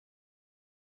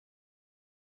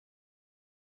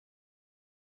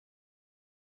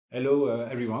Hello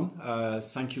everyone,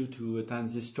 thank you to attend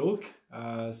this talk.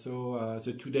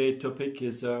 The today topic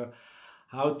is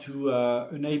how to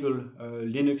enable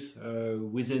Linux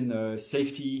within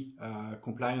safety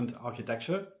compliant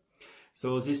architecture.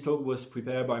 So this talk was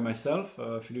prepared by myself,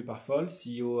 Fulup Foll,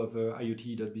 CEO of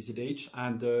IoT.bzh,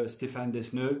 and Stephane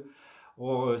Desneux,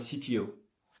 our CTO.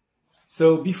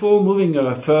 So before moving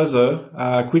further,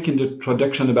 a quick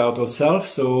introduction about ourselves.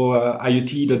 So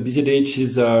IoT.bzh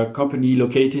is a company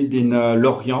located in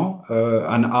Lorient,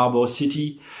 an harbour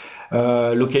city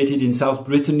located in South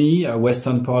Brittany,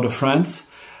 western part of France.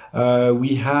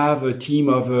 We have a team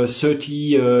of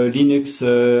 30 Linux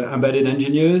embedded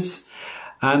engineers,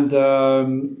 and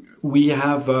we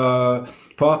have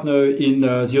partner in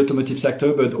the automotive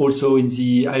sector, but also in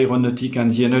the aeronautic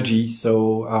and the energy.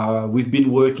 So we've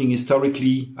been working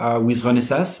historically with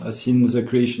RTOS since the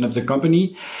creation of the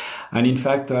company. And in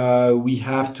fact, we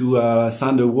have to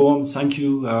send a warm thank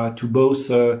you to both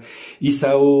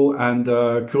Isao and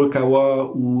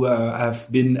Kurokawa, who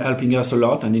have been helping us a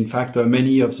lot. And in fact,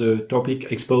 many of the topics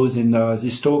exposed in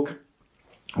this talk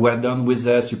were done with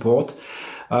their support.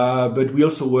 But we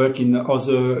also work in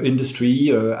other industry,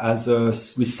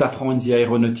 with Safran in the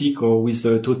aeronautic or with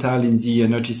Total in the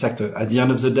energy sector. At the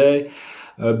end of the day,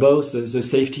 both the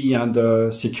safety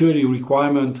and security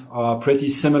requirement are pretty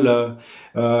similar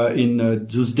in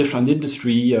those different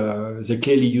industry. They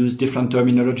clearly use different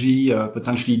terminology,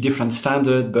 potentially different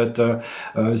standard, but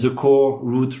the core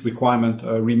root requirement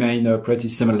remain pretty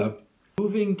similar.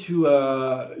 Moving to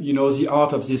the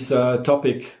art of this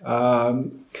topic.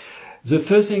 The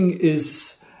first thing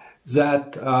is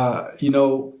that,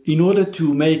 in order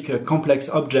to make a complex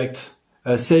object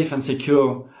safe and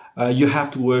secure, you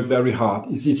have to work very hard.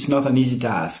 It's not an easy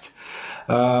task.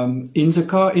 In the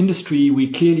car industry,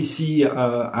 we clearly see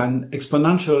an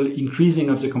exponential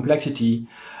increasing of the complexity.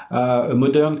 A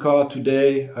modern car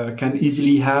today can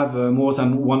easily have more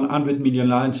than 100 million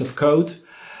lines of code.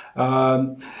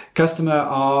 Customers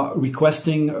are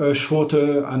requesting a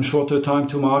shorter and shorter time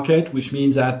to market, which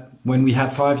means that when we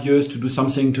had 5 years to do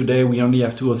something, today we only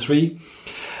have 2 or 3.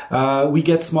 We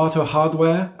get smarter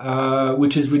hardware,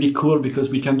 which is really cool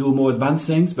because we can do more advanced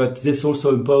things, but this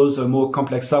also imposes a more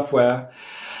complex software.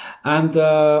 And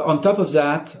on top of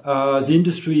that, the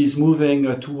industry is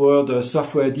moving toward a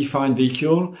software-defined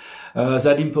vehicle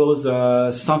that impose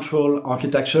central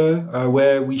architecture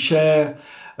where we share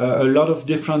a lot of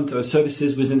different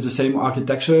services within the same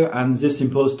architecture, and this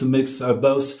imposes to mix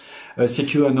both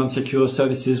secure and non-secure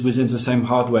services within the same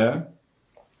hardware.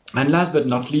 And last but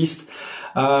not least,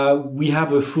 we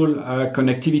have a full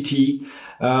connectivity,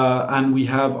 and we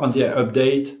have on the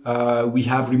update, we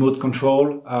have remote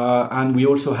control, and we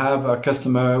also have a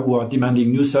customer who are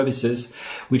demanding new services,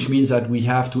 which means that we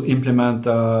have to implement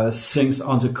things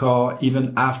on the car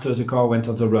even after the car went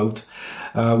on the road,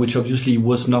 which obviously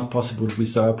was not possible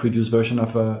with a previous version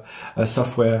of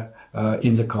software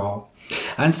in the car.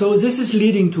 And so this is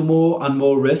leading to more and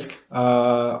more risk.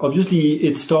 Obviously,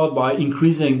 it starts by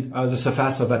increasing the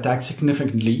surface of attack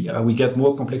significantly. We get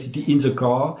more complexity in the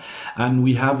car, and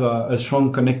we have a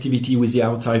strong connectivity with the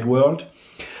outside world.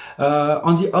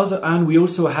 On the other hand, we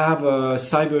also have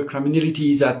cyber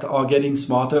criminalities that are getting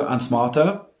smarter and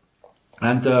smarter.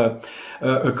 And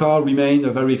a car remains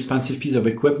a very expensive piece of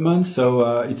equipment,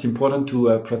 so it's important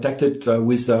to protect it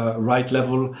with the right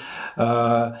level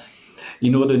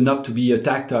in order not to be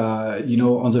attacked,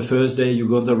 on the first day you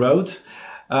go on the road.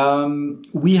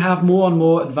 We have more and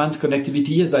more advanced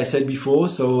connectivity, as I said before.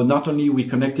 So not only we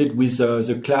connected with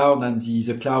the cloud and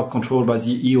the cloud controlled by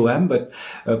the EOM, but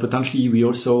potentially we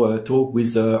also talk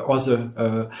with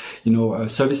other,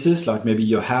 services like maybe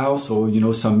your house or,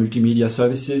 some multimedia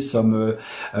services, some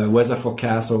weather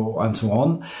forecasts and so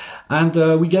on. And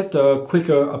we get a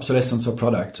quicker obsolescence of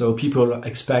product. So people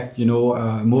expect,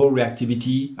 more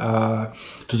reactivity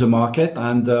to the market,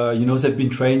 and they've been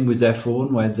trained with their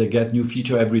phone where they get new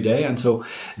feature every day, and so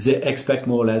they expect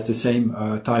more or less the same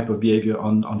type of behavior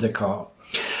on their car.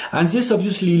 And this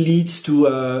obviously leads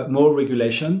to more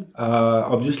regulation.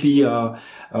 Obviously,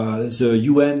 the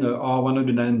UN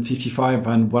R155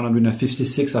 and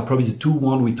 156 are probably the two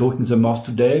ones we're talking the most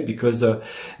today, because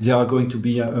they are going to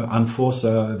be enforced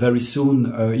very soon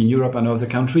in Europe and other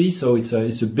countries. So it's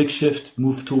a big shift,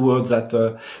 move towards that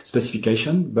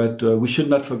specification. But we should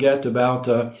not forget about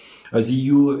the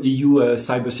EU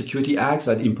Cybersecurity Act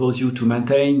that impose you to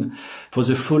maintain for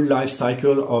the full life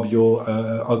cycle of your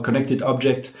connected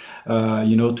object,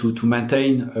 to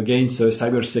maintain against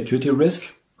cybersecurity risk.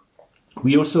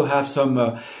 We also have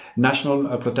some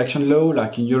national protection law,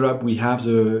 like in Europe we have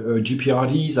the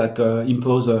GPRDs that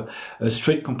impose a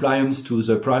strict compliance to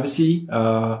the privacy.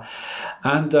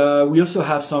 And we also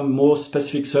have some more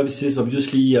specific services,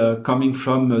 obviously coming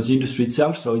from the industry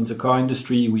itself. So in the car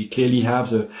industry, we clearly have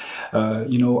the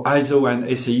ISO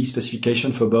and SAE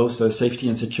specification for both safety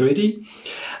and security.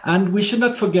 And we should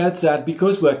not forget that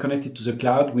because we are connected to the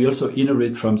cloud, we also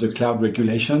inherit from the cloud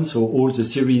regulation. So all the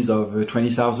series of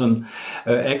 20,000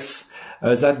 X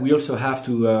that we also have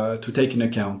to take in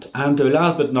account. And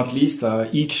last but not least,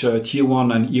 each tier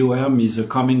 1 and EOM is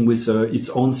coming with its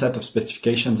own set of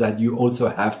specifications that you also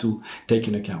have to take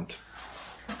in account.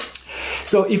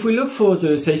 So if we look for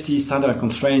the safety standard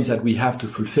constraints that we have to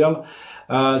fulfill,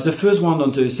 the first one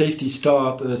on the safety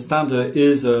standard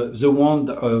is the one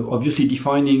obviously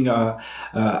defining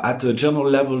at a general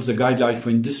level the guideline for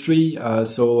industry.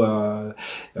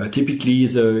 Typically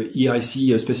the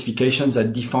EIC specifications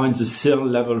that define the SIL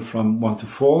level from 1 to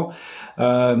 4.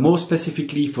 More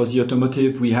specifically for the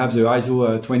automotive, we have the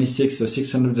ISO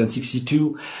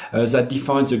 26662 that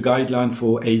defines the guideline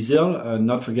for ASIL,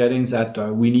 not forgetting that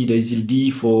we need ASIL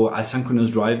D for asynchronous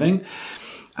driving.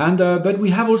 And but we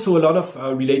have also a lot of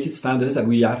related standards that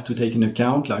we have to take into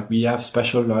account, like we have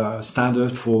special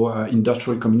standard for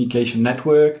industrial communication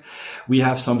network. We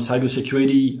have some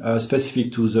cybersecurity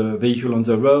specific to the vehicle on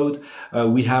the road.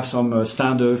 We have some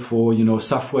standard for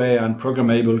software and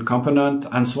programmable component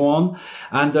and so on.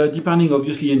 And depending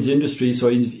obviously in the industry, so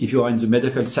if you are in the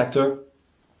medical sector,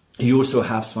 you also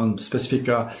have some specific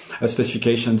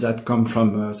specifications that come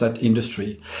from that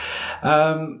industry.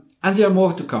 And there are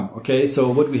more to come, okay?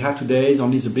 So what we have today is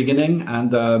only the beginning,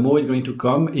 and more is going to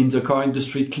come. In the car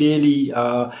industry, clearly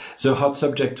the hot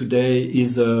subject today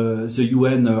is the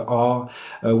UN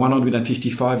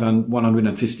R155 and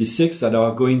 156 that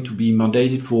are going to be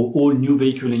mandated for all new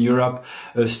vehicles in Europe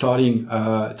starting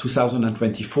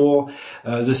 2024.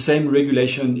 The same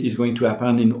regulation is going to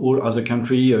happen in all other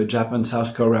countries, Japan,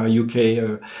 South Korea,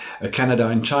 UK, Canada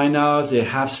and China. They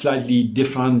have slightly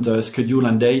different schedule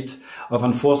and date of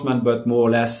enforcement, but more or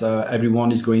less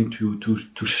everyone is going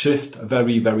to shift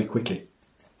very, very quickly.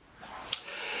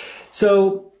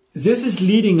 So this is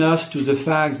leading us to the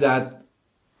fact that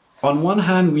on one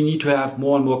hand, we need to have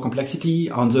more and more complexity.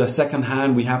 On the second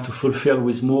hand, we have to fulfill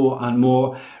with more and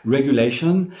more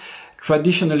regulation.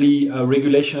 Traditionally,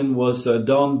 regulation was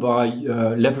done by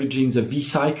leveraging the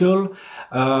V-cycle,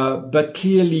 but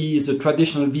clearly the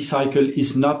traditional V-cycle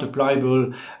is not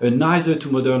applicable neither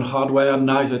to modern hardware,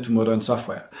 neither to modern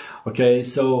software. Okay,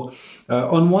 so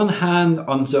on one hand,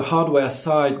 on the hardware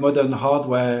side, modern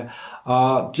hardware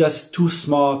are just too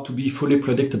smart to be fully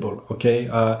predictable. Okay,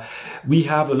 we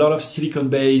have a lot of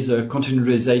silicon-based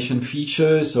containerization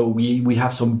features, so we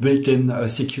have some built-in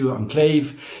secure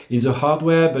enclave in the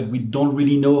hardware, but we don't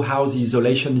really know how the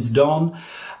isolation is done.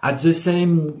 At the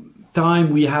same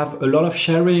time, we have a lot of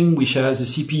sharing. We share the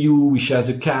CPU, we share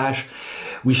the cache,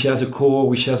 we share the core,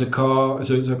 we share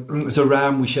the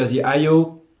RAM, we share the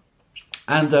I/O.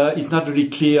 And it's not really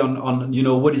clear on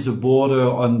what is the border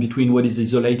on between what is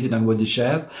isolated and what is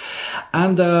shared.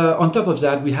 And on top of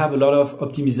that, we have a lot of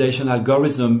optimization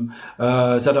algorithms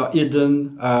that are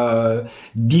hidden,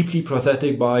 deeply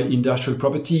protected by industrial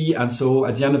property. And so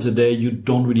at the end of the day, you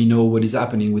don't really know what is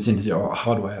happening within your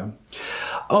hardware.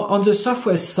 On the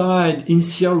software side, in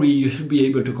theory, you should be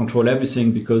able to control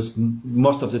everything because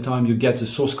most of the time you get the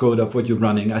source code of what you're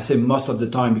running. I say most of the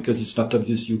time because it's not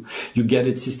obvious you get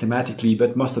it systematically,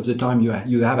 but most of the time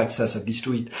you have access at least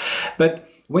to it. But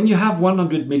when you have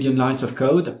 100 million lines of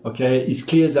code, okay, it's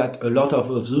clear that a lot of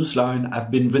those lines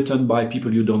have been written by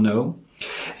people you don't know.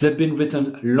 They've been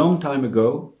written a long time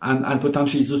ago, and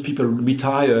potentially those people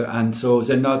retire, and so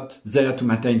they're not there to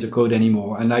maintain the code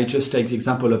anymore. And I just take the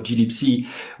example of GDPC,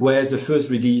 where the first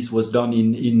release was done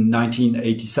in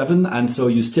 1987, and so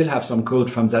you still have some code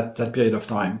from that period of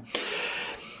time.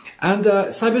 And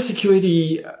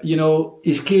cybersecurity,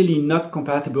 is clearly not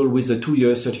compatible with the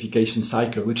 2-year certification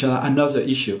cycle, which is another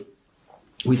issue.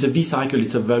 With the V-cycle,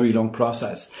 it's a very long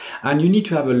process. And you need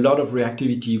to have a lot of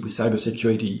reactivity with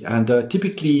cybersecurity. And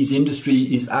typically, the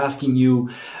industry is asking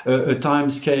you a time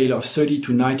scale of 30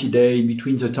 to 90 days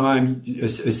between the time a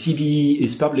CVE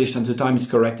is published and the time it's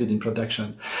corrected in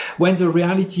production. When the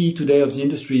reality today of the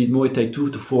industry is more it takes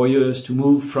 2 to 4 years to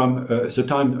move from the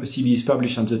time a CVE is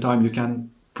published and the time you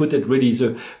can put it ready,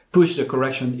 push the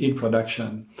correction in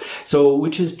production. So,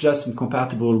 which is just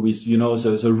incompatible with,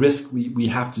 the risk we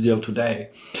have to deal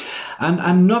today.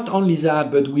 And not only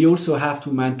that, but we also have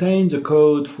to maintain the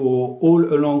code for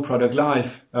all along product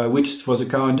life, which for the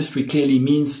car industry clearly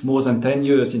means more than 10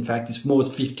 years. In fact, it's more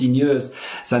 15 years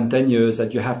than 10 years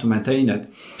that you have to maintain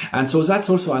it. And so that's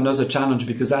also another challenge,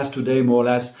 because as today, more or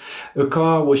less, a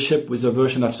car was shipped with a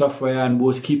version of software and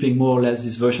was keeping more or less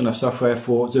this version of software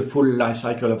for the full life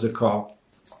cycle of the car.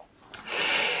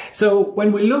 So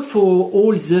when we look for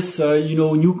all this,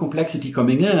 new complexity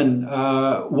coming in,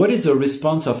 what is the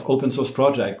response of open source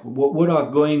project? What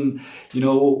are going,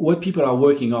 what people are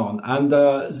working on? And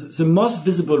the most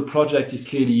visible project is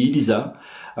clearly IDISA.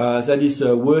 That is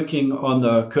working on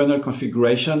the kernel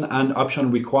configuration and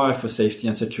option required for safety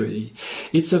and security.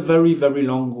 It's a very, very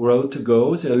long road to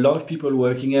go. There are a lot of people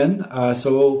working in,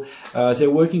 so they're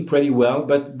working pretty well,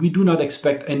 but we do not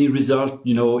expect any result,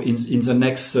 in the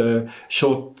next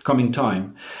short coming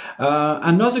time.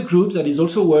 Another group that is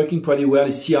also working pretty well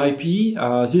is CIP.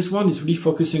 This one is really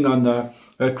focusing on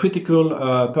critical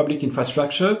public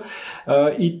infrastructure.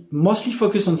 It mostly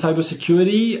focuses on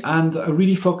cybersecurity and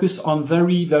really focus on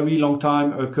very, very long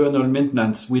time kernel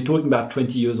maintenance. We're talking about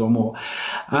 20 years or more.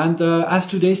 And as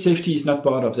today, safety is not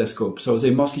part of their scope, so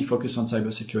they mostly focus on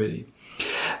cybersecurity.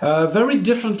 Very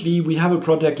differently, we have a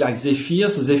project like Zephyr.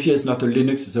 So Zephyr is not a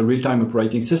Linux, it's a real-time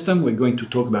operating system. We're going to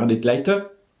talk about it later.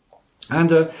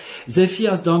 And Zephyr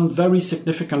has done very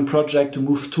significant project to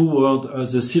move toward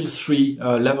the SIL 3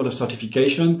 level of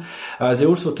certification. They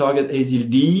also target ASIL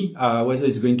D, whether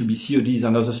it's going to be COD is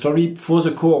another story, for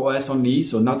the core OS only,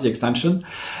 so not the extension.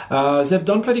 They've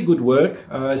done pretty good work,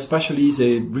 especially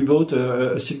they rewrote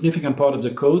a significant part of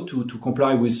the code to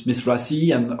comply with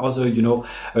MIS-RACI and other,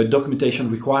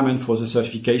 documentation requirement for the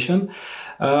certification.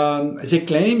 They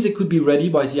claim they could be ready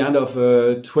by the end of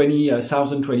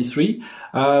 2023.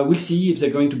 We'll see if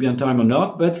they're going to be on time or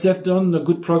not, but they've done a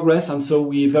good progress, and so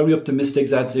we're very optimistic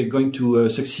that they're going to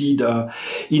succeed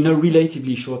in a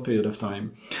relatively short period of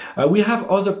time. We have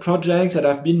other projects that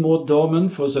have been more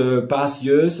dormant for the past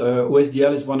years.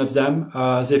 OSDL is one of them.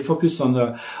 They focus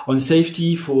on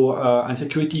safety for and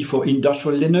security for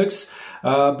industrial Linux,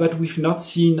 but we've not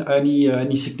seen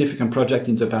any significant project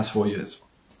in the past 4 years.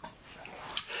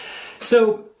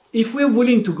 So if we're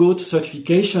willing to go to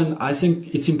certification, I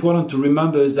think it's important to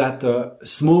remember that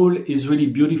small is really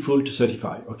beautiful to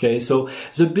certify. Okay, so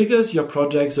the bigger your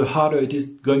project, the harder it is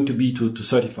going to be to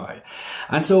certify.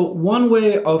 And so one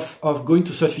way of going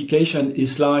to certification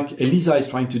is like Elisa is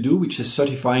trying to do, which is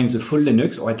certifying the full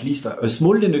Linux, or at least a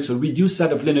small Linux, a reduced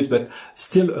set of Linux, but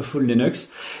still a full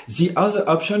Linux. The other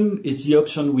option, it's the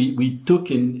option we took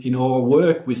in our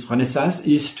work with Renesas,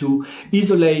 is to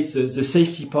isolate the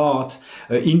safety part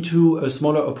into a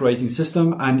smaller operating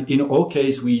system. And in our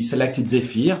case, we selected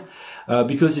Zephyr.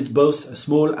 Because it's both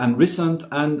small and recent,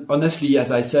 and honestly,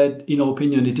 as I said, in our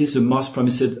opinion, it is the most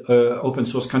promising open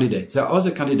source candidate. There are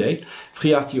other candidates.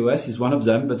 FreeRTOS is one of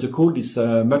them, but the code is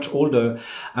much older,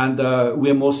 and we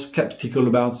are more skeptical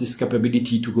about this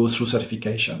capability to go through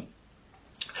certification.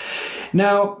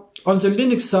 Now, on the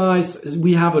Linux side,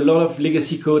 we have a lot of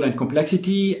legacy code and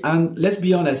complexity, and let's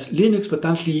be honest, Linux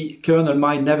potentially kernel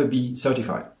might never be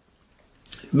certified.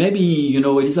 Maybe,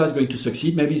 Elisa is going to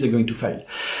succeed, maybe they're going to fail.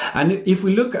 And if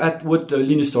we look at what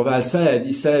Linus Torvalds said,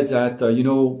 he said that,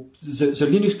 the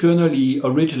Linux kernel he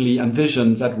originally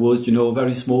envisioned that was,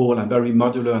 very small and very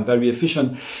modular and very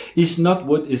efficient is not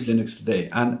what is Linux today.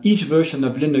 And each version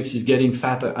of Linux is getting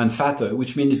fatter and fatter,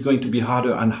 which means it's going to be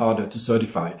harder and harder to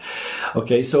certify.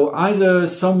 Okay, so either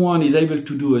someone is able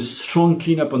to do a strong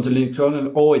cleanup on the Linux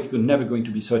kernel, or it's never going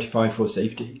to be certified for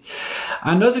safety.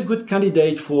 Another good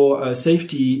candidate for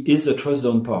safety is the trust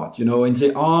zone part. In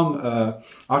the ARM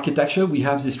architecture, we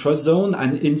have this trust zone,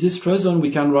 and in this trust zone, we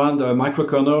can run the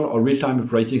microkernel or real-time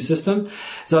operating system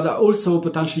that are also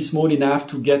potentially small enough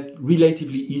to get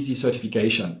relatively easy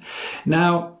certification.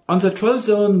 Now, on the trust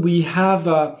zone, we have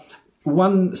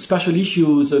one special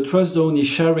issue. The trust zone is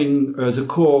sharing the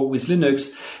core with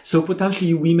Linux, so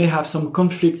potentially we may have some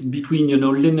conflict between,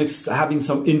 Linux having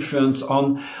some influence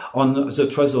on the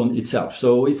trust zone itself.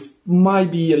 So it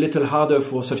might be a little harder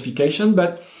for certification,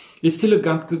 but it's still a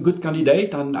good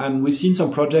candidate, and we've seen some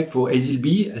project for ASIL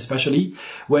B, especially,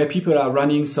 where people are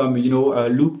running some,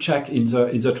 loop check in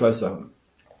the trust zone.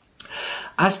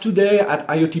 As today at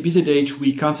IoT.bzh,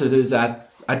 we consider that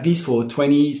at least for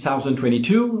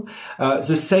 2022,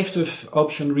 the safest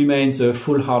option remains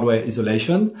full hardware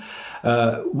isolation.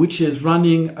 which is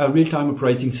running a real-time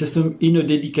operating system in a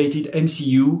dedicated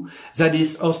MCU that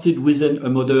is hosted within a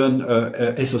modern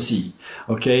SoC.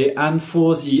 Okay, and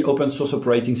for the open source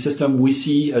operating system, we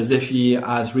see Zephyr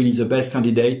as really the best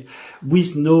candidate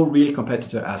with no real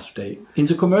competitor as today. In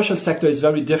the commercial sector, it's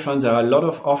very different. There are a lot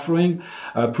of offering.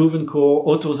 Proven Core,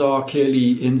 AutoSAR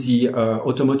clearly in the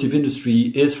automotive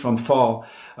industry is from far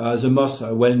the most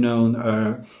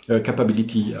well-known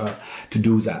capability to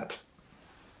do that.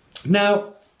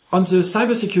 Now, on the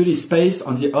cybersecurity space,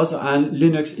 on the other hand,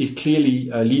 Linux is clearly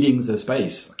leading the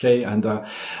space. Okay, and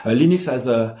Linux has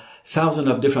a thousands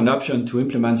of different options to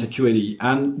implement security.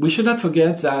 And we should not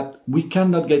forget that we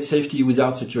cannot get safety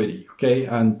without security. Okay.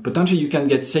 And potentially you can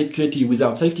get security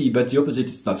without safety, but the opposite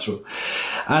is not true.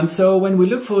 And so when we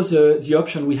look for the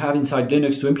option we have inside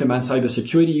Linux to implement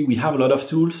cybersecurity, we have a lot of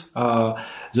tools.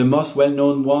 The most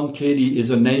well-known one clearly is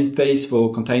a namespace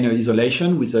for container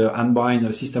isolation with an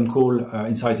unbind system call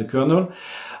inside the kernel.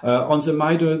 On the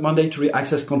mandatory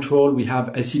access control, we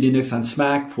have SE Linux and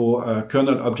SMAC for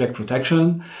kernel object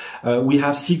protection. We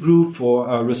have cgroup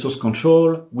for resource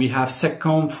control. We have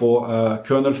seccomp for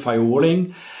kernel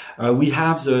firewalling. We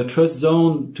have the trust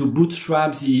zone to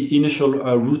bootstrap the initial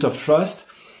root of trust.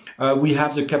 We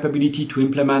have the capability to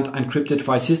implement encrypted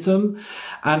file system.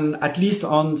 And at least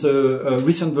on the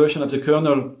recent version of the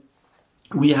kernel,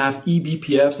 we have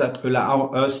eBPFs that allow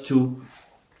us to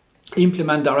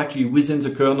implement directly within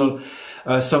the kernel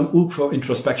some hook for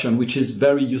introspection, which is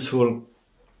very useful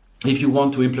if you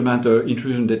want to implement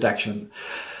intrusion detection.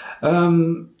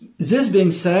 This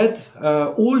being said,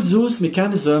 all those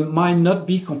mechanisms might not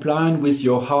be compliant with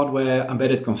your hardware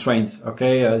embedded constraints.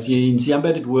 Okay, in the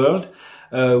embedded world,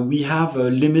 we have a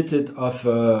limited of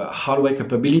hardware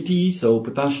capability, so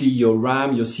potentially your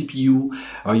RAM, your CPU,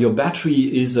 your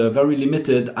battery is very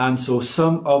limited, and so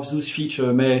some of those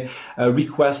features may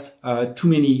request too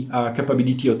many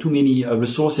capability or too many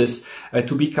resources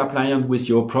to be compliant with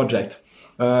your project.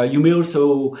 You may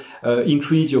also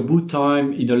increase your boot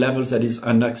time in a level that is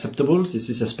unacceptable. This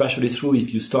is especially true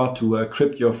if you start to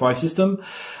crypt your file system.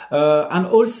 And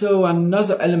also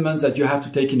another element that you have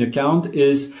to take into account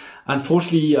is,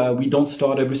 unfortunately, we don't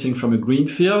start everything from a green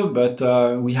field, but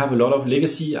we have a lot of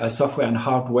legacy software and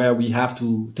hardware we have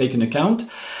to take into account.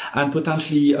 And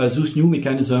potentially those new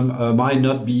mechanisms might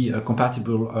not be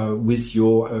compatible with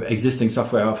your existing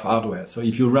software or hardware. So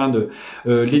if you run a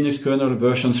Linux kernel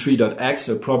version 3.x,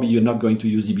 probably you're not going to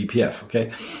use eBPF.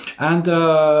 Okay. And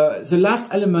the last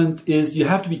element is you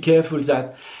have to be careful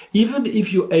that even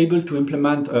if you're able to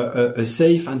implement a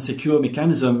safe and secure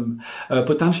mechanism,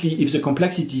 potentially if the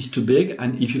complexity is too big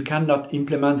and if you cannot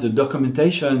implement the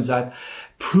documentation that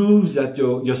proves that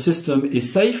your system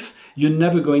is safe, you're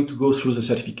never going to go through the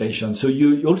certification. So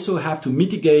you also have to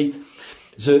mitigate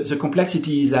the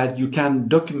complexity that you can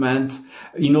document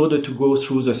in order to go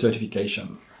through the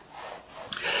certification.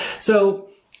 So,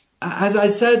 as I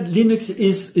said, Linux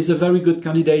is a very good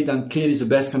candidate and clearly the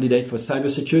best candidate for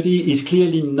cybersecurity. It's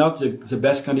clearly not the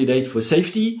best candidate for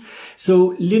safety.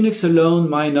 So Linux alone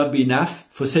might not be enough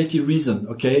for safety reason.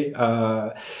 Okay.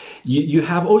 You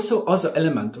have also other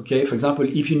elements. Okay. For example,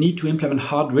 if you need to implement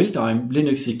hard real time,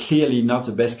 Linux is clearly not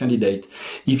the best candidate.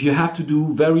 If you have to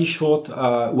do very short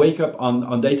wake up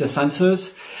on data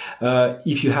sensors,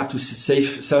 if you have to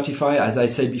certify, as I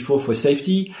said before, for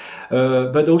safety,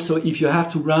 but also if you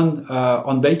have to run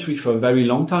on battery for a very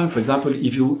long time. For example,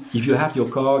 if you have your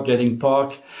car getting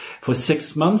parked for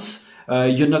 6 months,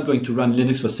 you're not going to run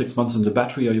Linux for 6 months on the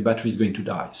battery, or your battery is going to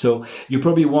die. So you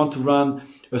probably want to run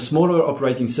a smaller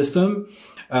operating system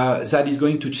that is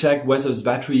going to check whether the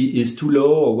battery is too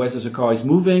low or whether the car is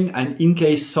moving. And in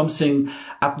case something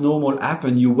abnormal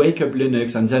happens, you wake up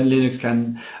Linux, and then Linux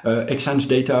can exchange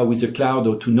data with the cloud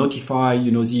or to notify,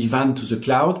 the event to the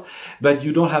cloud. But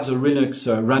you don't have the Linux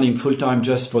running full time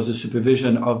just for the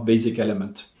supervision of basic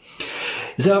element.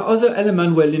 There are other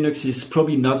elements where Linux is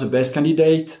probably not the best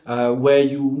candidate, where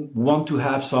you want to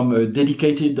have some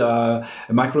dedicated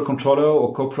microcontroller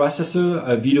or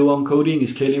coprocessor. Video encoding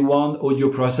is clearly one, audio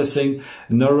processing,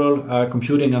 neural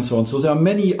computing, and so on. So there are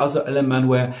many other elements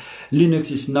where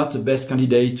Linux is not the best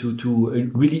candidate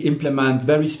to really implement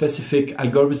very specific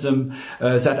algorithms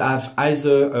that have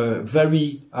either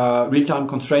very real-time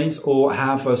constraints or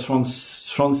have a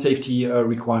strong safety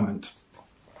requirement.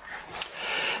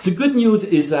 The good news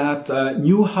is that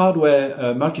new hardware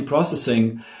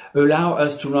multiprocessing allow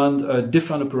us to run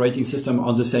different operating system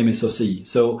on the same SoC.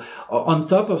 So on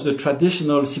top of the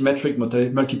traditional symmetric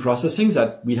multiprocessing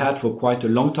that we had for quite a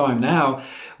long time now,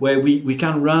 where we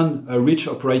can run a rich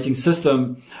operating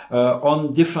system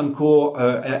on different core,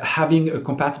 having a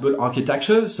compatible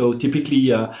architecture. So typically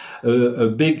a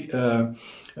big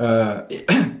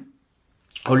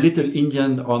or little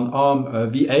Indian on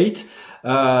ARM v8,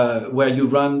 where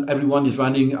everyone is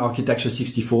running architecture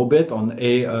 64-bit on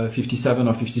A57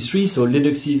 or 53. So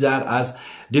Linux sees that as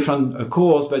different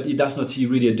cores, but it does not see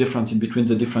really a difference in between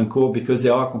the different cores because they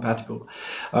are compatible.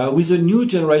 With the new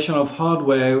generation of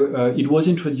hardware, it was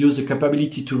introduced the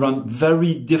capability to run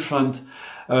very different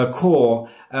core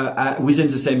within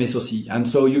the same SoC. And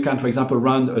so you can, for example,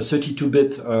 run a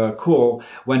 32-bit core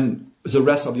when the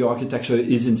rest of your architecture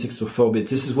is in 64-bit.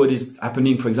 This is what is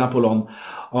happening, for example,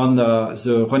 on the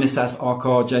Renesas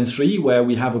R-Core Gen 3, where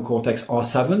we have a Cortex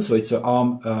R7, so it's an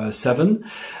ARM 7,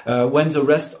 when the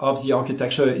rest of the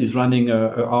architecture is running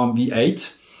ARM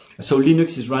v8. So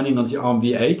Linux is running on the ARM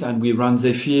v8, and we run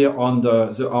Zephyr on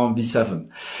the ARM v7.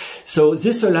 So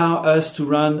this allows us to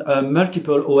run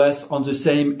multiple OS on the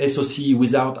same SoC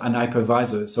without an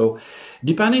hypervisor. So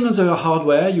depending on the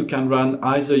hardware, you can run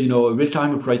either, a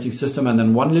real-time operating system and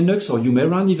then one Linux, or you may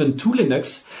run even two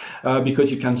Linux,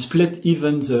 because you can split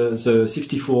even the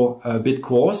 64-bit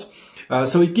cores.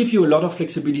 So it gives you a lot of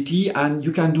flexibility, and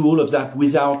you can do all of that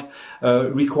without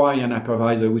requiring an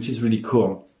hypervisor, which is really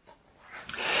cool.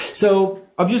 So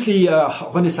obviously,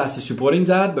 Renesas is supporting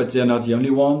that, but they're not the only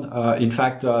one. In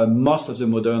fact, most of the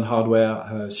modern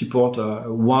hardware support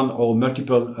one or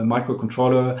multiple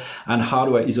microcontroller and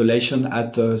hardware isolation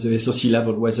at the SoC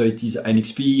level, whether it is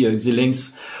NXP,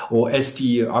 Xilinx, or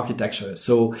ST architecture.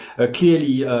 So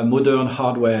clearly, modern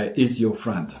hardware is your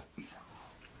friend.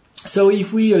 So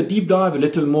if we deep dive a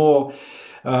little more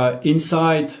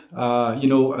inside,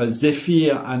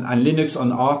 Zephyr and Linux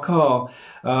on R-Core,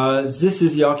 this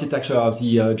is the architecture of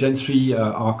the Gen 3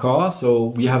 R-Core. So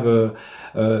we have a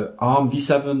ARM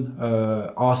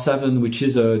v7 R7, which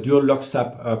is a dual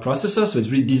lockstep processor. So it's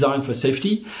really designed for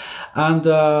safety. And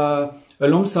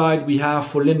alongside, we have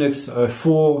for Linux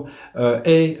 4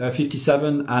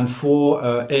 A57 and 4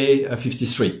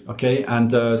 A53. Okay,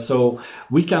 and so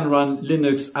we can run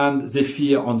Linux and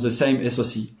Zephyr on the same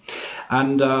SoC.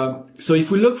 And so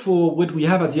if we look for what we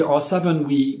have at the R7,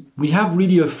 we have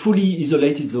really a fully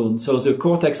isolated zone. So the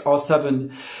Cortex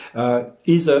R7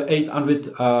 is a 800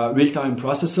 real-time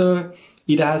processor.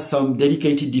 It has some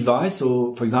dedicated device.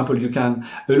 So, for example, you can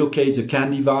allocate the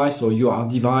CAN device or UART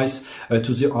device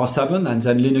to the R7, and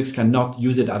then Linux cannot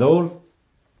use it at all.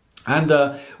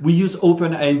 And we use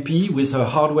OpenAMP with a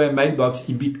hardware mailbox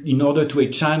in order to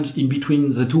exchange in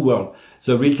between the two worlds,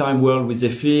 the real-time world with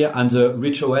Zephyr and the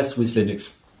rich OS with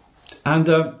Linux. And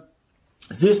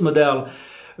this model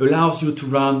allows you to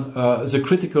run the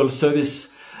critical service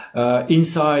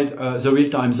inside the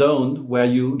real-time zone, where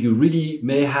you really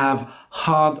may have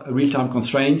hard real-time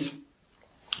constraints.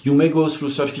 You may go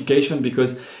through certification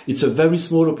because it's a very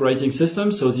small operating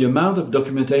system, so the amount of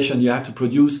documentation you have to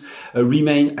produce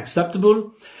remain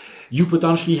acceptable. You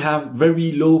potentially have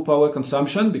very low power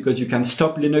consumption because you can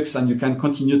stop Linux and you can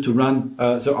continue to run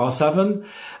the R7.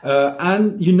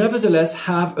 And you nevertheless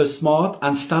have a smart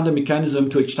and standard mechanism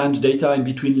to exchange data in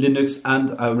between Linux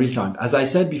and real-time. As I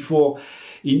said before,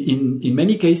 in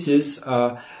many cases,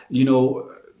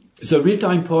 the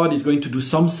real-time part is going to do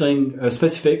something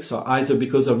specific, so either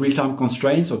because of real-time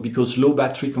constraints or because low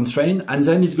battery constraint, and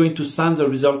then it's going to send the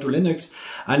result to Linux,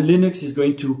 and Linux is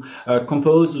going to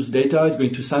compose those data, it's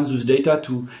going to send those data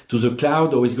to the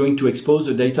cloud, or is going to expose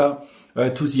the data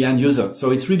to the end user. So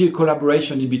it's really a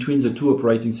collaboration in between the two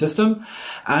operating systems,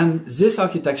 and this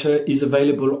architecture is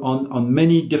available on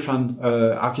many different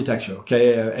architecture,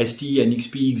 okay, ST,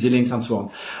 NXP, Xilinx, and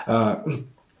so on.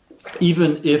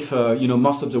 Even if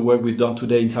most of the work we've done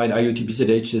today inside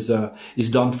IoT.bzh is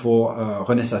done for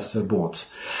Renesas boards.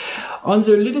 On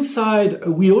the Linux side,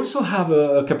 we also have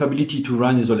a capability to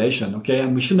run isolation, okay,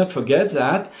 and we should not forget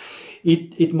that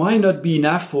it might not be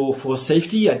enough for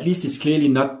safety. At least it's clearly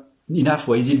not enough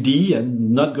for ASIL-D,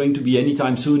 and not going to be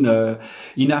anytime soon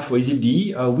enough for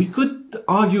ASIL-D. We could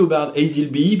argue about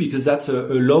ASIL-B because that's a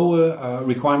lower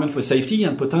requirement for safety,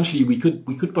 and potentially we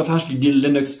could potentially deal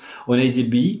Linux on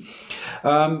ASIL-B.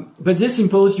 But this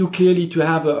imposes you clearly to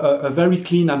have a very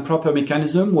clean and proper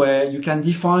mechanism where you can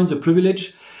define the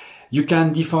privilege. You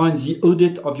can define the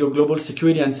audit of your global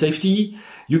security and safety.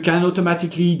 You can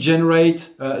automatically generate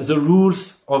the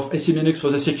rules of SE Linux for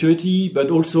the security,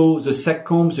 but also the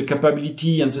SecComp, the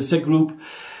capability, and the SecGroup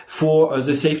for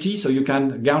the safety. So you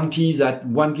can guarantee that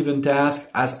one given task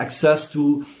has access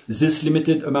to this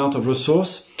limited amount of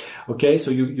resource. Okay, so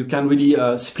you can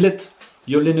really split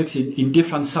your Linux in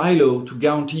different silos to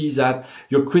guarantee that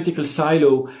your critical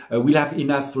silo will have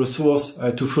enough resource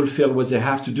to fulfill what they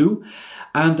have to do.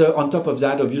 And on top of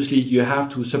that, obviously, you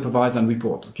have to supervise and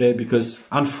report, okay? Because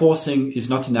enforcing is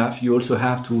not enough. You also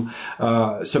have to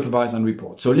supervise and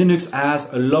report. So Linux has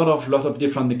a lot of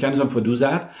different mechanisms for do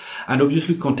that. And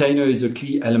obviously, container is a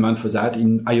key element for that.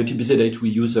 In IoT.bzh, we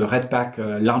use a Redpack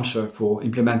launcher for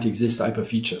implementing this type of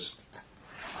features.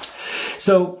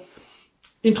 So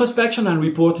introspection and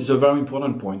report is a very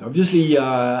important point. Obviously,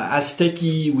 as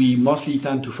techie, we mostly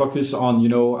tend to focus on,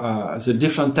 the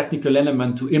different technical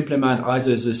element to implement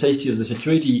either the safety or the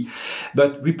security.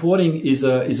 But reporting is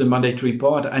a mandatory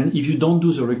part. And if you don't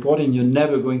do the reporting, you're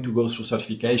never going to go through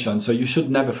certification. So you should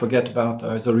never forget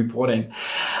about the reporting.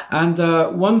 And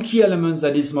one key element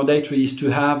that is mandatory is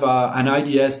to have an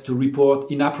IDS to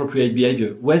report inappropriate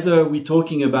behavior. Whether we're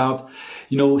talking about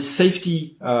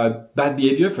safety, bad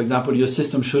behavior. For example, your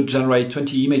system should generate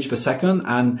 20 images per second.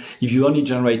 And if you only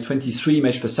generate 23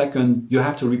 images per second, you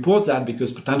have to report that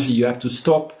because potentially you have to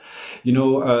stop,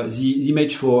 the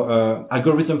image for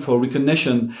algorithm for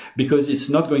recognition because it's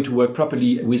not going to work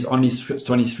properly with only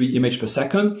 23 images per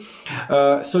second.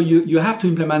 So you have to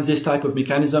implement this type of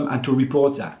mechanism and to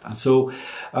report that. And so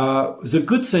the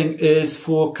good thing is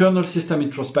for kernel system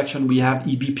introspection, we have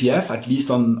eBPF, at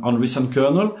least on recent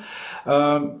kernel.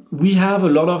 We have a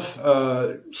lot of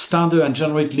standard and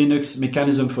generic Linux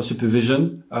mechanism for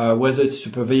supervision, whether it's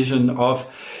supervision of,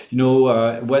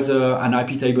 whether an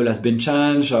IP table has been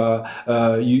changed,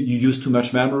 you use too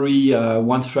much memory,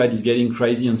 one thread is getting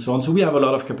crazy, and so on. So we have a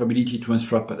lot of capability to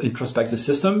introspect the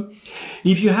system.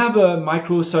 If you have a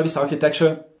microservice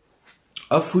architecture,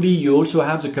 hopefully, you also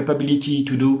have the capability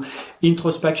to do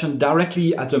introspection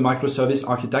directly at the microservice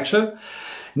architecture.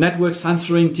 Network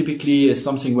censoring typically is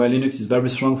something where Linux is very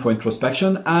strong for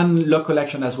introspection, and log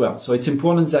collection as well. So it's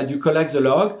important that you collect the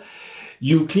log,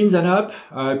 you clean that up,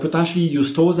 potentially you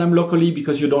store them locally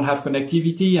because you don't have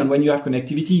connectivity. And when you have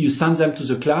connectivity, you send them to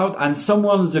the cloud, and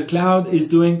someone in the cloud is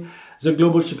doing the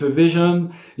global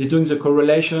supervision, is doing the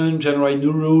correlation, generate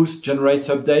new rules, generates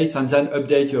updates, and then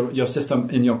update your system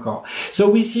in your car. So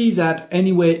we see that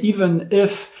anyway, even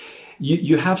if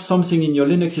you have something in your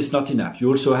Linux, is not enough. You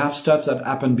also have stuff that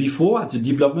happened before at the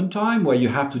development time where you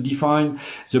have to define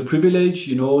the privilege,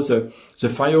 the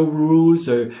firewall rules,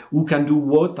 who can do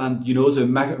what, and,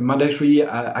 the mandatory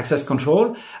access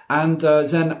control. And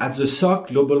then at the SOC,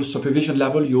 global supervision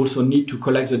level, you also need to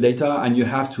collect the data and you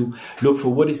have to look for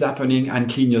what is happening and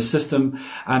clean your system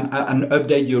and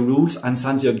update your rules and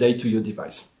send the update to your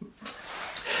device.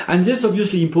 And this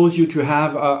obviously imposes you to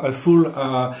have a full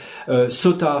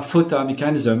SOTA-FOTA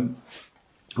mechanism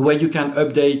where you can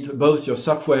update both your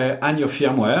software and your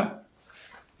firmware.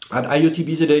 At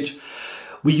IoT.bzh,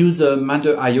 we use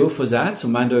Mander.io for that. So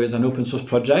Mander is an open source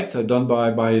project done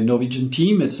by a Norwegian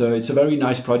team. It's a very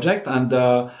nice project, and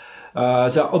there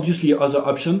are obviously other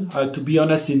options. To be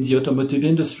honest, in the automotive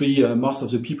industry, most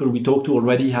of the people we talk to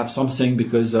already have something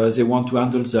because they want to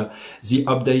handle the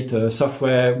update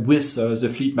software with the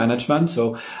fleet management.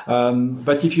 So,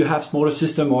 but if you have smaller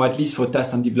system, or at least for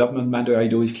test and development,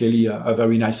 Mander.io is clearly a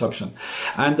very nice option.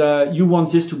 And you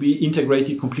want this to be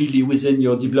integrated completely within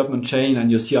your development chain and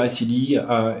your CI/CD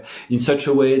in such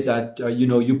a way that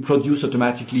you produce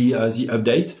automatically the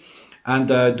update. And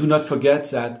do not forget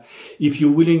that if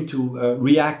you're willing to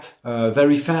react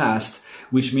very fast,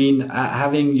 which means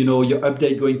having your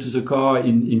update going to the car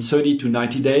in 30 to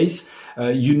 90 days,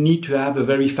 you need to have a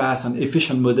very fast and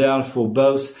efficient model for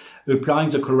both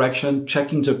applying the correction,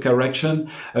 checking the correction,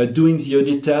 doing the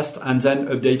audit test, and then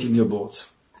updating your boards.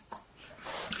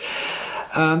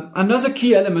 Another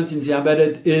key element in the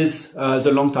embedded is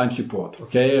the long time support.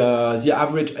 Okay, the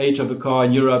average age of a car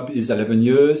in Europe is 11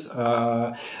 years.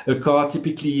 A car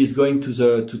typically is going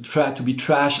to be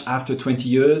trashed after 20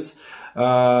 years.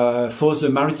 For the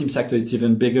maritime sector, it's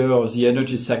even bigger, or the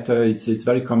energy sector, it's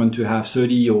very common to have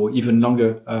 30 or even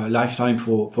longer lifetime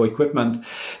for equipment.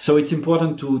 So it's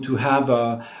important to have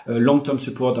a long-term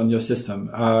support on your system.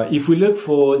 If we look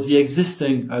for the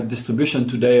existing distribution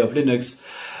today of Linux,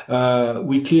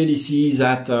 we clearly see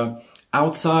that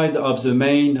outside of the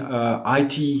main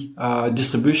IT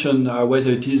distribution,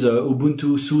 whether it is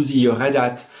Ubuntu, SUSE, or Red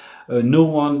Hat, no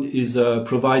one is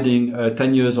providing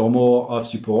 10 years or more of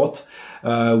support.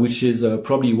 which is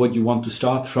probably what you want to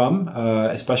start from,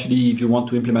 especially if you want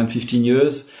to implement 15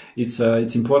 years. It's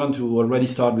important to already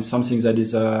start with something that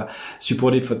is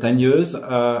supported for 10 years.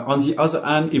 On the other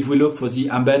hand, if we look for the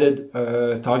embedded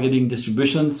targeting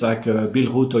distributions like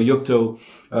Bilroot or Yocto,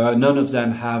 none of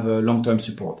them have long-term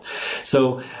support.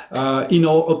 So, in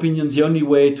our opinion, the only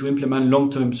way to implement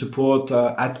long-term support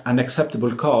at an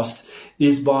acceptable cost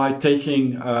is by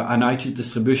taking an IT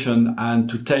distribution and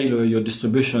to tailor your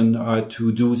distribution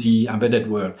to do the embedded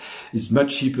world. It's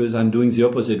much cheaper than doing the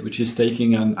opposite, which is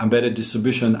taking an embedded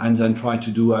distribution and then try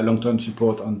to do a long-term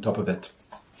support on top of it.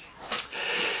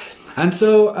 And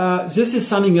so this is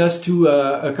sending us to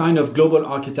a kind of global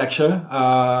architecture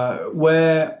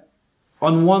where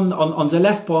on the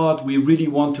left part, we really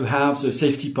want to have the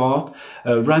safety part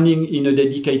running in a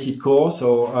dedicated core.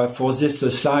 So for this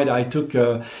slide, I took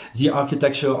the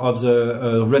architecture of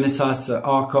the Renesas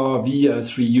R-Car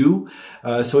V3U.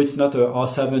 So it's not a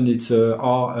R7, it's a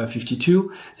R52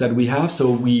 that we have.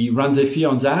 So we run Zephyr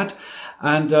on that.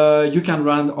 And you can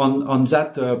run on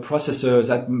that processor,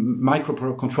 that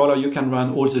microcontroller, you can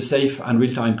run all the safe and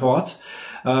real-time part.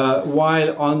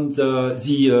 While on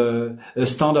the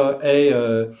standard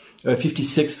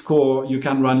A56 core, you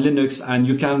can run Linux and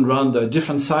you can run the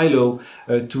different silo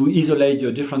to isolate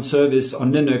your different service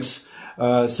on Linux.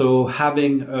 So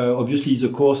having obviously the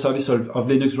core service of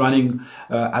Linux running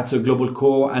at the global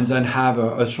core and then have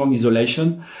a strong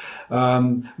isolation.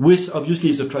 With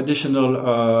obviously the traditional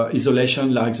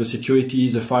isolation like the security,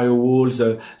 the firewalls,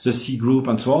 the C group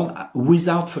and so on,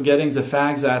 without forgetting the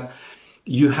fact that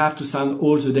you have to send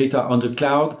all the data on the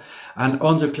cloud, and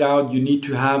on the cloud you need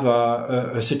to have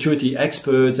a security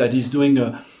expert that is doing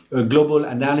a global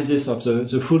analysis of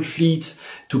the full fleet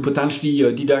to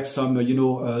potentially deduct some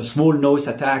small noise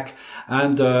attack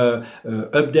and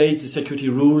update the security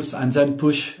rules and then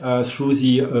push through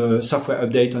the software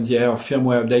update on the air or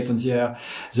firmware update on the air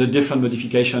the different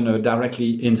modification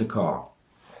directly in the car.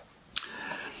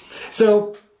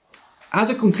 So as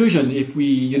a conclusion, if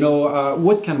we,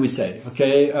 what can we say?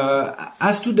 Okay,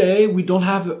 as today, we don't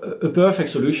have a perfect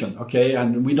solution, okay,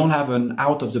 and we don't have an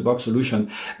out-of-the-box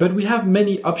solution, but we have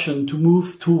many options to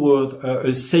move toward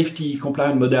a safety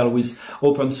compliant model with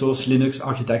open source Linux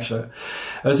architecture.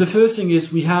 The first thing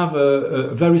is we have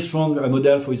a very strong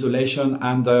model for isolation,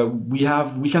 and we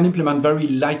can implement very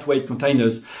lightweight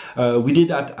containers. We did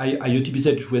at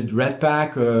IoT.bzh with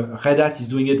Redpack. Red Hat is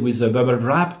doing it with Bubble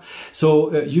Wrap.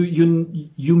 So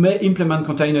you may implement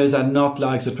containers that are not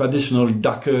like the traditional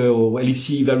Docker or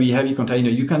LXC very heavy container.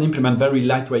 You can implement very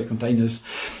lightweight containers,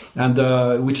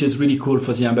 and which is really cool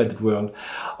for the embedded world.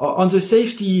 On the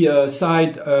safety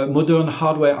side, modern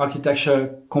hardware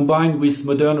architecture combined with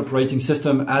modern operating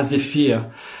system as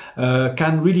Zephyr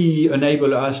can really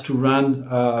enable us to run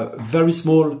very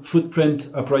small footprint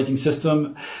operating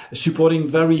system supporting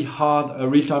very hard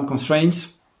real-time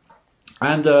constraints,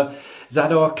 and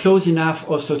that are close enough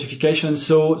of certification,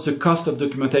 so the cost of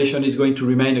documentation is going to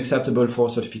remain acceptable for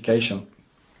certification.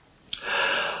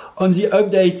 On the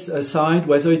updates side,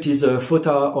 whether it is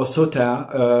FOTA or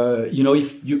SOTA,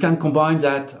 if you can combine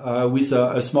that with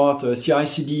a smart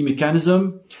CI/CD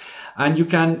mechanism, and you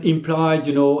can imply,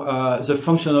 the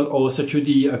functional or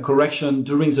security correction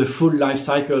during the full life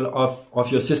cycle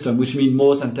of your system, which means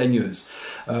more than 10 years.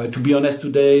 To be honest,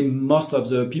 today, most of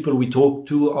the people we talk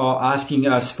to are asking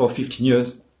us for 15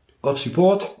 years of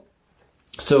support.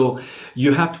 So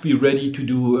you have to be ready to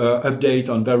do update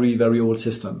on very, very old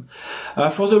system.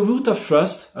 For the root of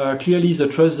trust, clearly the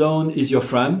trust zone is your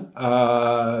friend,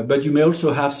 but you may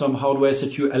also have some hardware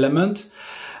secure element.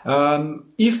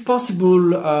 If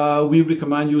possible, we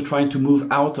recommend you trying to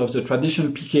move out of the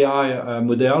traditional PKI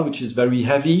model, which is very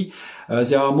heavy.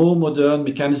 There are more modern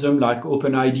mechanisms like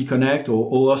OpenID Connect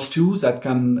or OAuth2 that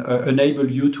can enable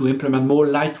you to implement more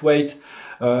lightweight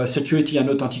security and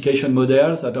authentication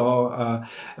models that are,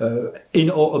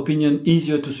 in our opinion,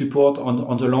 easier to support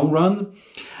on the long run.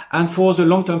 And for the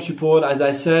long-term support, as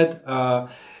I said,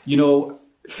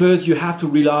 first, you have to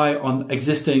rely on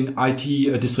existing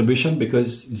IT distribution,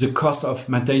 because the cost of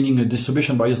maintaining a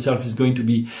distribution by yourself is going to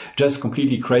be just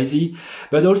completely crazy.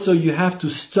 But also you have to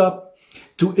stop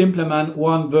to implement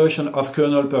one version of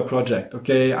kernel per project.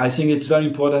 Okay, I think it's very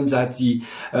important that the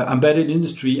embedded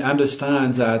industry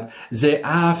understands that they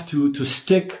have to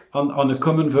stick on a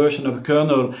common version of a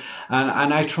kernel.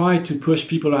 And I try to push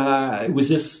people with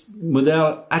this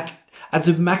model at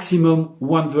the maximum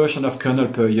one version of kernel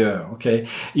per year. Okay,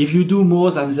 if you do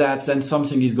more than that, then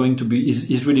something is going to be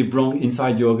is really wrong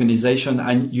inside your organization,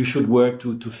 and you should work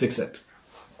to fix it.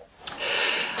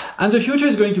 And the future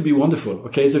is going to be wonderful.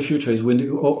 Okay, the future is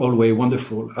always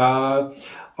wonderful.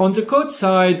 On the code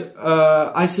side,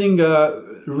 I think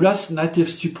Rust native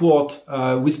support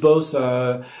with both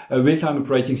a real-time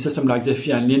operating system like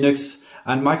Zephyr and Linux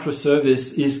and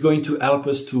microservice is going to help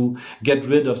us to get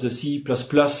rid of the C++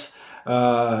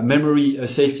 memory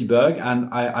safety bug.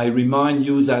 And I remind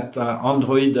you that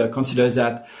Android considers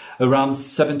that around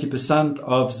 70%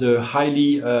 of the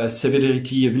highly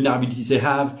severity vulnerabilities they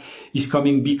have is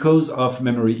coming because of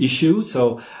memory issues.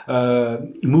 So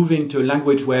moving to a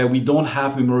language where we don't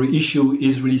have memory issue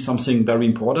is really something very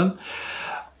important.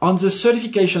 On the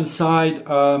certification side,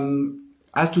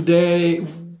 as today,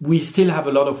 we still have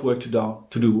a lot of work to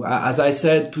do. As I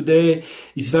said, today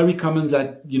it's very common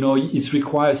that, it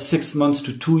requires 6 months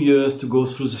to 2 years to go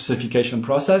through the certification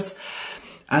process.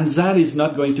 And that is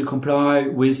not going to comply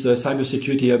with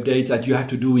cybersecurity updates that you have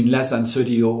to do in less than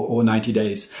 30 or 90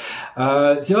 days.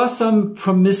 There are some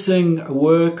promising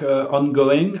work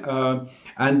ongoing,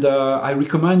 and I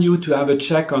recommend you to have a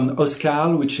check on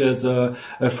OSCAL, which is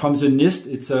from the NIST.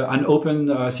 It's an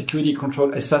open security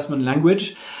control assessment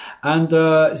language. And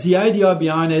the idea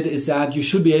behind it is that you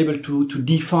should be able to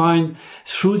define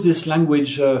through this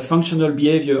language functional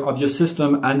behavior of your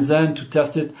system and then to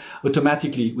test it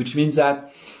automatically, which means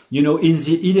that, in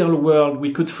the ideal world,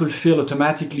 we could fulfill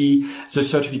automatically the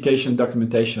certification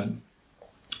documentation.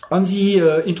 On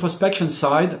the introspection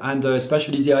side, and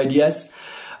especially the IDS,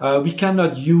 we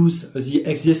cannot use the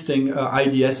existing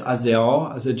IDS as they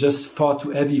are, as they're just far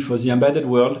too heavy for the embedded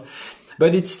world.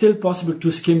 But it's still possible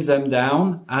to skim them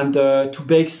down and to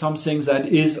bake something that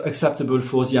is acceptable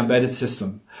for the embedded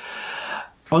system.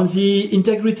 On the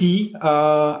integrity,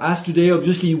 as today,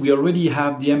 obviously, we already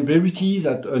have the MVerities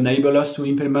that enable us to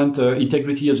implement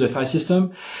integrity of the file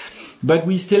system. But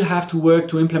we still have to work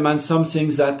to implement some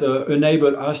things that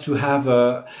enable us to have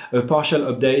a partial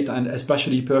update and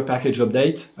especially per package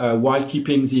update while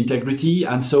keeping the integrity.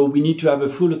 And so we need to have a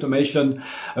full automation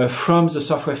from the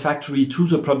software factory to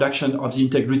the production of the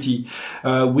integrity,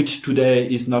 which today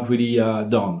is not really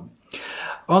done.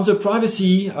 On the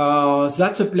privacy,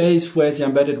 that's a place where the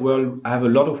embedded world have a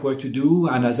lot of work to do.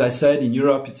 And as I said, in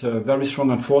Europe, it's a very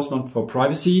strong enforcement for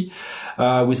privacy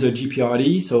with the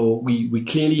GPRD. So we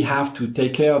clearly have to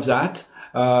take care of that.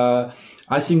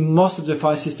 I think most of the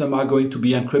file systems are going to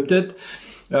be encrypted.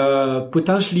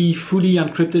 Potentially fully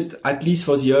encrypted, at least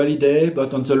for the early day,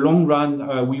 but on the long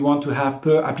run, we want to have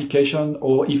per application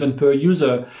or even per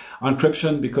user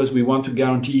encryption because we want to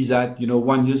guarantee that,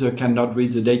 one user cannot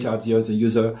read the data of the other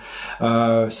user.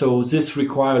 So this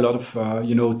requires a lot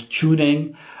of,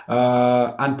 tuning,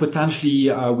 and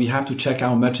potentially, we have to check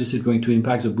how much is it going to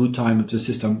impact the boot time of the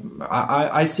system.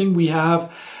 I think we have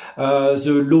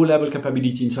the low level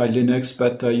capability inside Linux,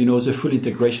 but, the full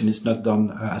integration is not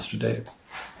done as today.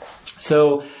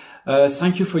 So,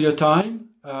 thank you for your time.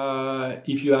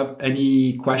 If you have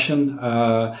any question,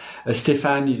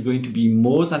 Stephane is going to be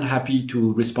more than happy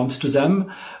to respond to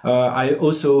them. I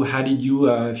also added you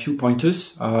a few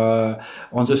pointers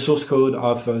on the source code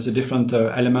of the different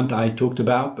element I talked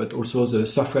about, but also the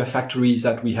software factories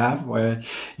that we have, where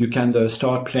you can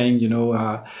start playing,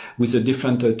 with the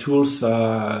different tools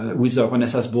with the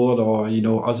Renaissance board or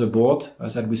other board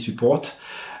that we support.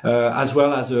 As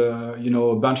well as a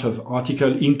bunch of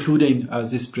articles, including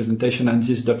this presentation and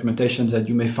this documentation that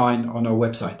you may find on our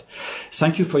website.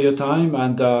 Thank you for your time,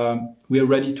 and we are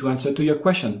ready to answer to your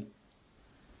question.